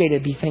time every day to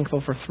be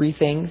thankful for 3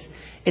 things,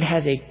 it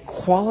has a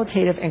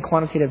qualitative and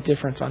quantitative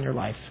difference on your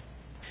life.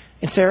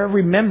 And Sarah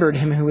remembered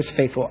Him who was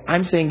faithful.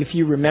 I'm saying if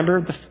you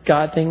remember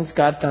the things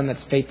God's done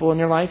that's faithful in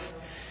your life,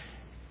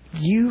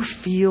 you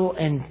feel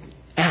and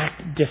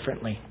act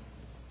differently.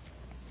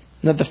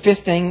 Now, the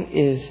 5th thing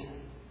is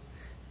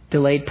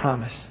delayed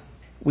promise.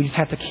 We just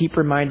have to keep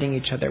reminding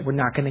each other, we're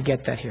not going to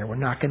get that here. We're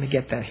not going to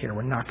get that here.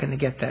 We're not going to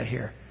get that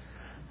here.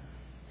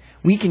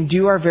 We can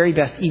do our very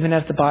best, even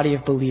as the body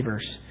of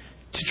believers,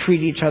 to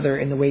treat each other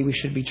in the way we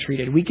should be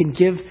treated. We can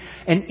give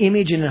an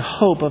image and a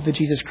hope of the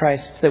Jesus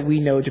Christ that we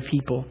know to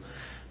people.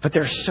 But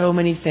there are so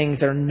many things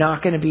that are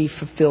not going to be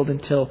fulfilled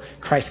until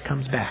Christ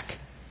comes back.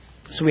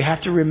 So we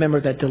have to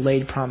remember that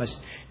delayed promise.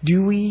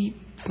 Do we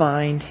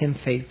find Him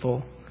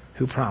faithful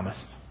who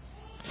promised?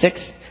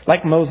 6,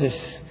 like Moses,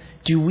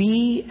 do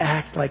we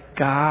act like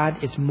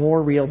God is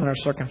more real than our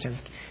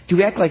circumstances? Do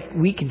we act like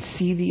we can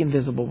see the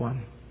invisible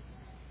one?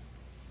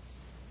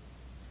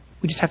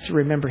 We just have to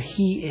remember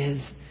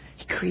He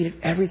created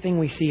everything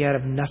we see out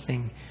of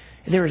nothing.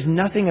 There is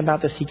nothing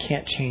about this He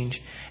can't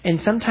change. And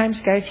sometimes,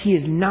 guys, He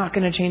is not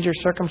going to change your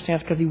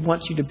circumstance because He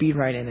wants you to be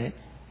right in it.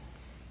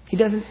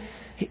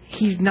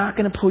 He's not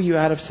going to pull you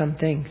out of some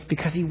things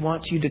because He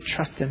wants you to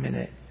trust Him in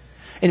it.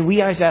 And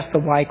we always ask the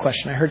why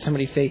question. I heard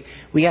somebody say,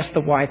 we ask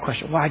the why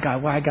question. Why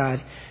God? Why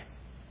God?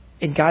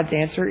 And God's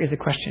answer is a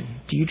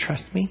question. Do you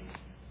trust me?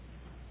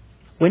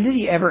 When did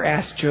He ever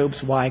ask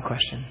Job's why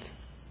questions?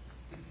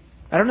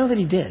 I don't know that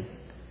He did.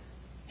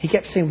 He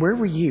kept saying, where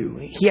were you?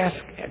 He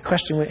asked a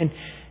question. And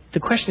the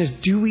question is,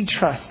 do we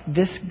trust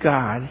this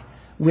God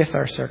with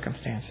our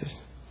circumstances?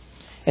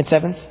 And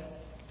 7th,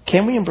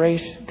 can we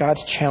embrace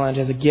God's challenge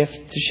as a gift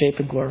to shape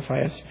and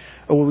glorify us?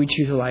 Or will we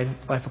choose a life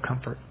of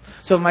comfort?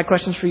 So my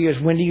questions for you is,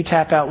 when do you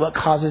tap out? What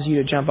causes you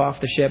to jump off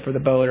the ship or the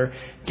boat or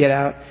get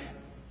out?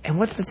 And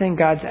what's the thing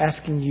God's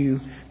asking you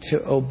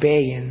to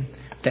obey in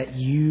that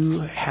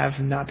you have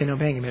not been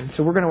obeying Him in?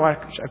 So we're going to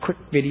watch a quick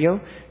video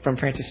from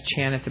Francis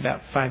Chan. It's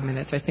about 5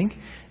 minutes, I think.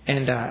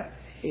 And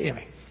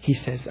anyway, he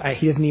says,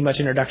 he doesn't need much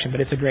introduction, but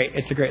it's a great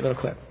little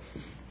clip.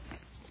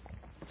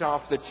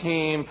 Off the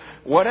team,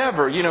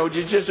 whatever,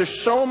 just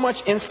there's so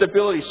much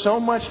instability, so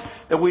much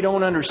that we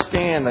don't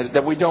understand,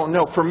 that we don't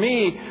know. For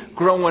me,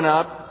 growing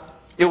up,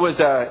 it was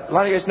a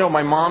lot of you guys know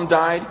my mom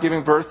died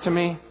giving birth to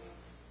me,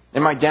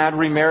 and my dad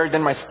remarried.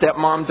 Then my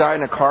stepmom died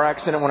in a car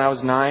accident when I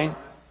was 9.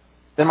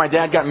 Then my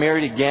dad got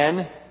married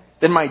again.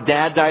 Then my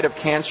dad died of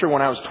cancer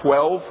when I was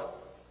 12.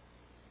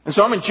 And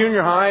so I'm in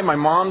junior high. My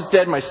mom's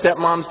dead, my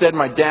stepmom's dead,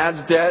 my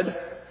dad's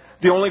dead.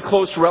 The only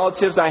close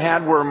relatives I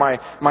had were my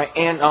aunt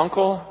and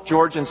uncle,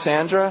 George and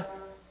Sandra.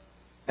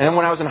 And then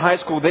when I was in high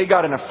school, they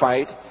got in a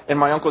fight. And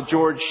my uncle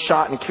George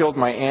shot and killed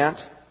my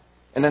aunt.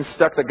 And then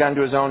stuck the gun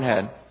to his own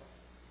head.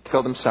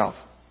 Killed himself.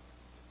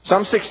 So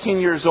I'm 16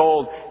 years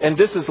old. And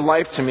this is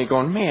life to me,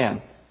 going,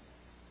 man,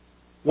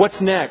 what's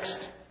next?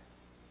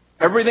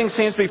 Everything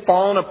seems to be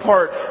falling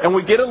apart. And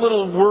we get a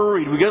little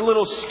worried. We get a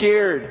little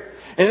scared.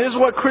 And this is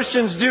what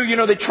Christians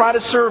do. They try to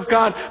serve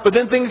God. But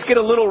then things get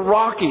a little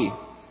rocky.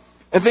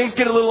 And things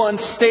get a little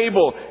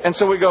unstable, and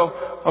so we go,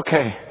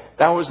 okay,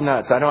 that was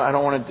nuts. I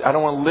don't want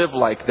to live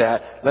like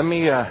that. Let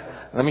me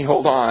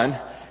hold on.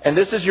 And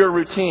this is your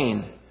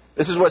routine.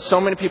 This is what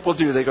so many people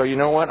do. They go, you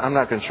know what? I'm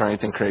not going to try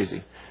anything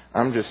crazy.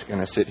 I'm just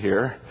going to sit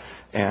here,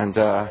 and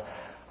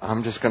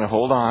I'm just going to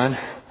hold on.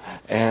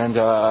 And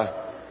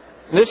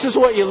this is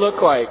what you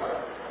look like.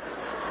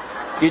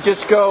 You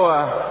just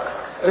go.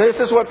 This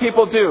is what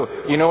people do.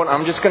 You know what?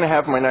 I'm just going to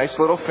have my nice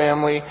little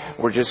family.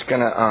 We're just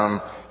going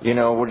to.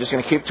 We're just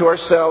going to keep to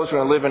ourselves. We're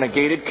going to live in a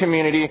gated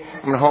community.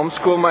 I'm going to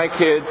homeschool my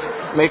kids,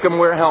 make them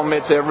wear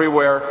helmets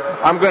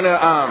everywhere. I'm going to,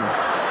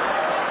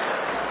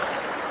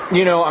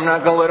 I'm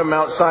not going to let him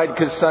outside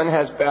because sun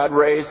has bad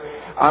rays.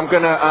 I'm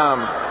going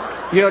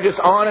to, just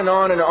on and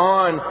on and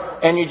on.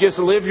 And you just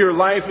live your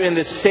life in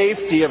the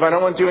safety of, I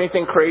don't want to do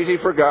anything crazy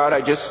for God.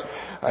 I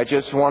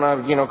just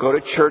want to, go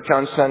to church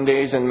on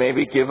Sundays and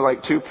maybe give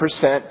like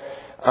 2%.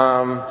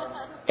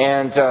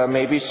 And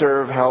maybe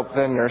help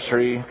the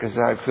nursery because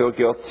I feel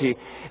guilty.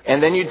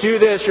 And then you do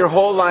this your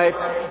whole life.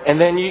 And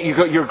then you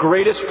go, your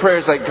greatest prayer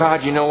is like,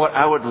 God, you know what?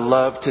 I would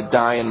love to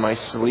die in my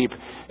sleep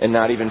and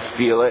not even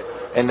feel it.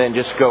 And then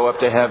just go up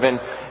to heaven.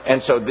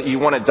 And so you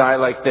want to die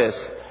like this.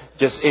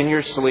 Just in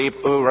your sleep,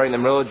 right in the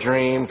middle of a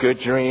dream,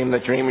 good dream, the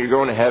dream you're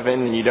going to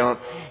heaven and you don't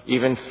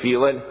even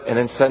feel it. And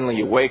then suddenly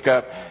you wake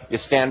up, you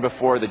stand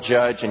before the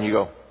judge and you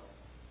go.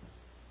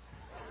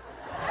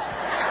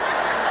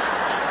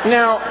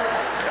 Now,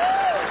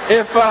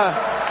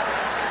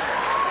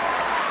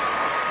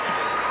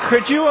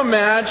 could you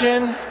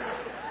imagine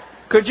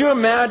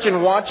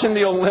watching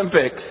the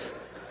Olympics,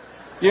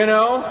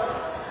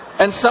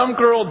 and some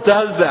girl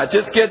does that,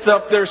 just gets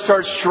up there,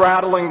 starts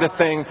straddling the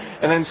thing,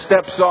 and then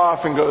steps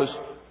off and goes,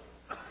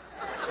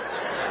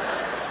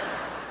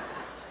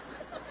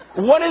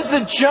 what is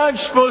the judge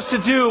supposed to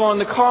do on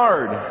the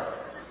card?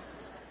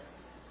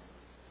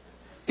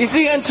 You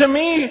see, and to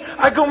me,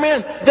 I go,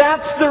 man,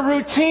 that's the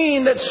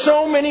routine that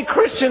so many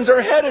Christians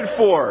are headed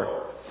for.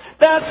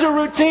 That's the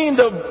routine,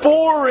 the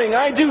boring,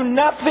 I do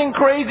nothing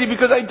crazy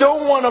because I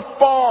don't want to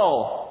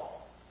fall.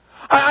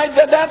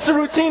 That's the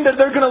routine that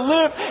they're going to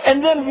live.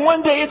 And then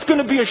one day it's going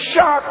to be a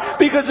shock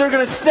because they're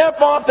going to step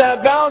off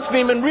that balance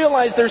beam and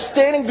realize they're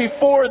standing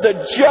before the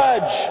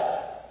judge.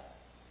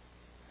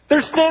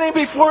 They're standing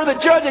before the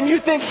judge and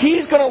you think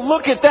he's going to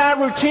look at that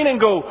routine and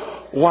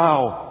go,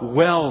 wow,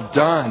 well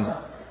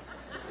done.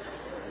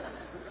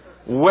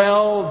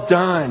 Well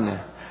done.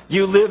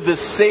 You lived the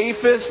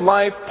safest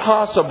life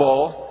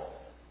possible.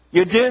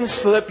 You didn't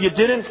slip. You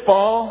didn't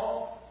fall.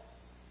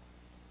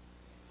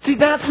 See,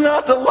 that's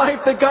not the life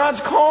that God's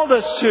called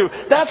us to.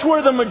 That's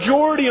where the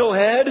majority will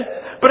head.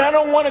 But I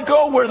don't want to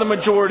go where the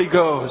majority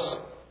goes.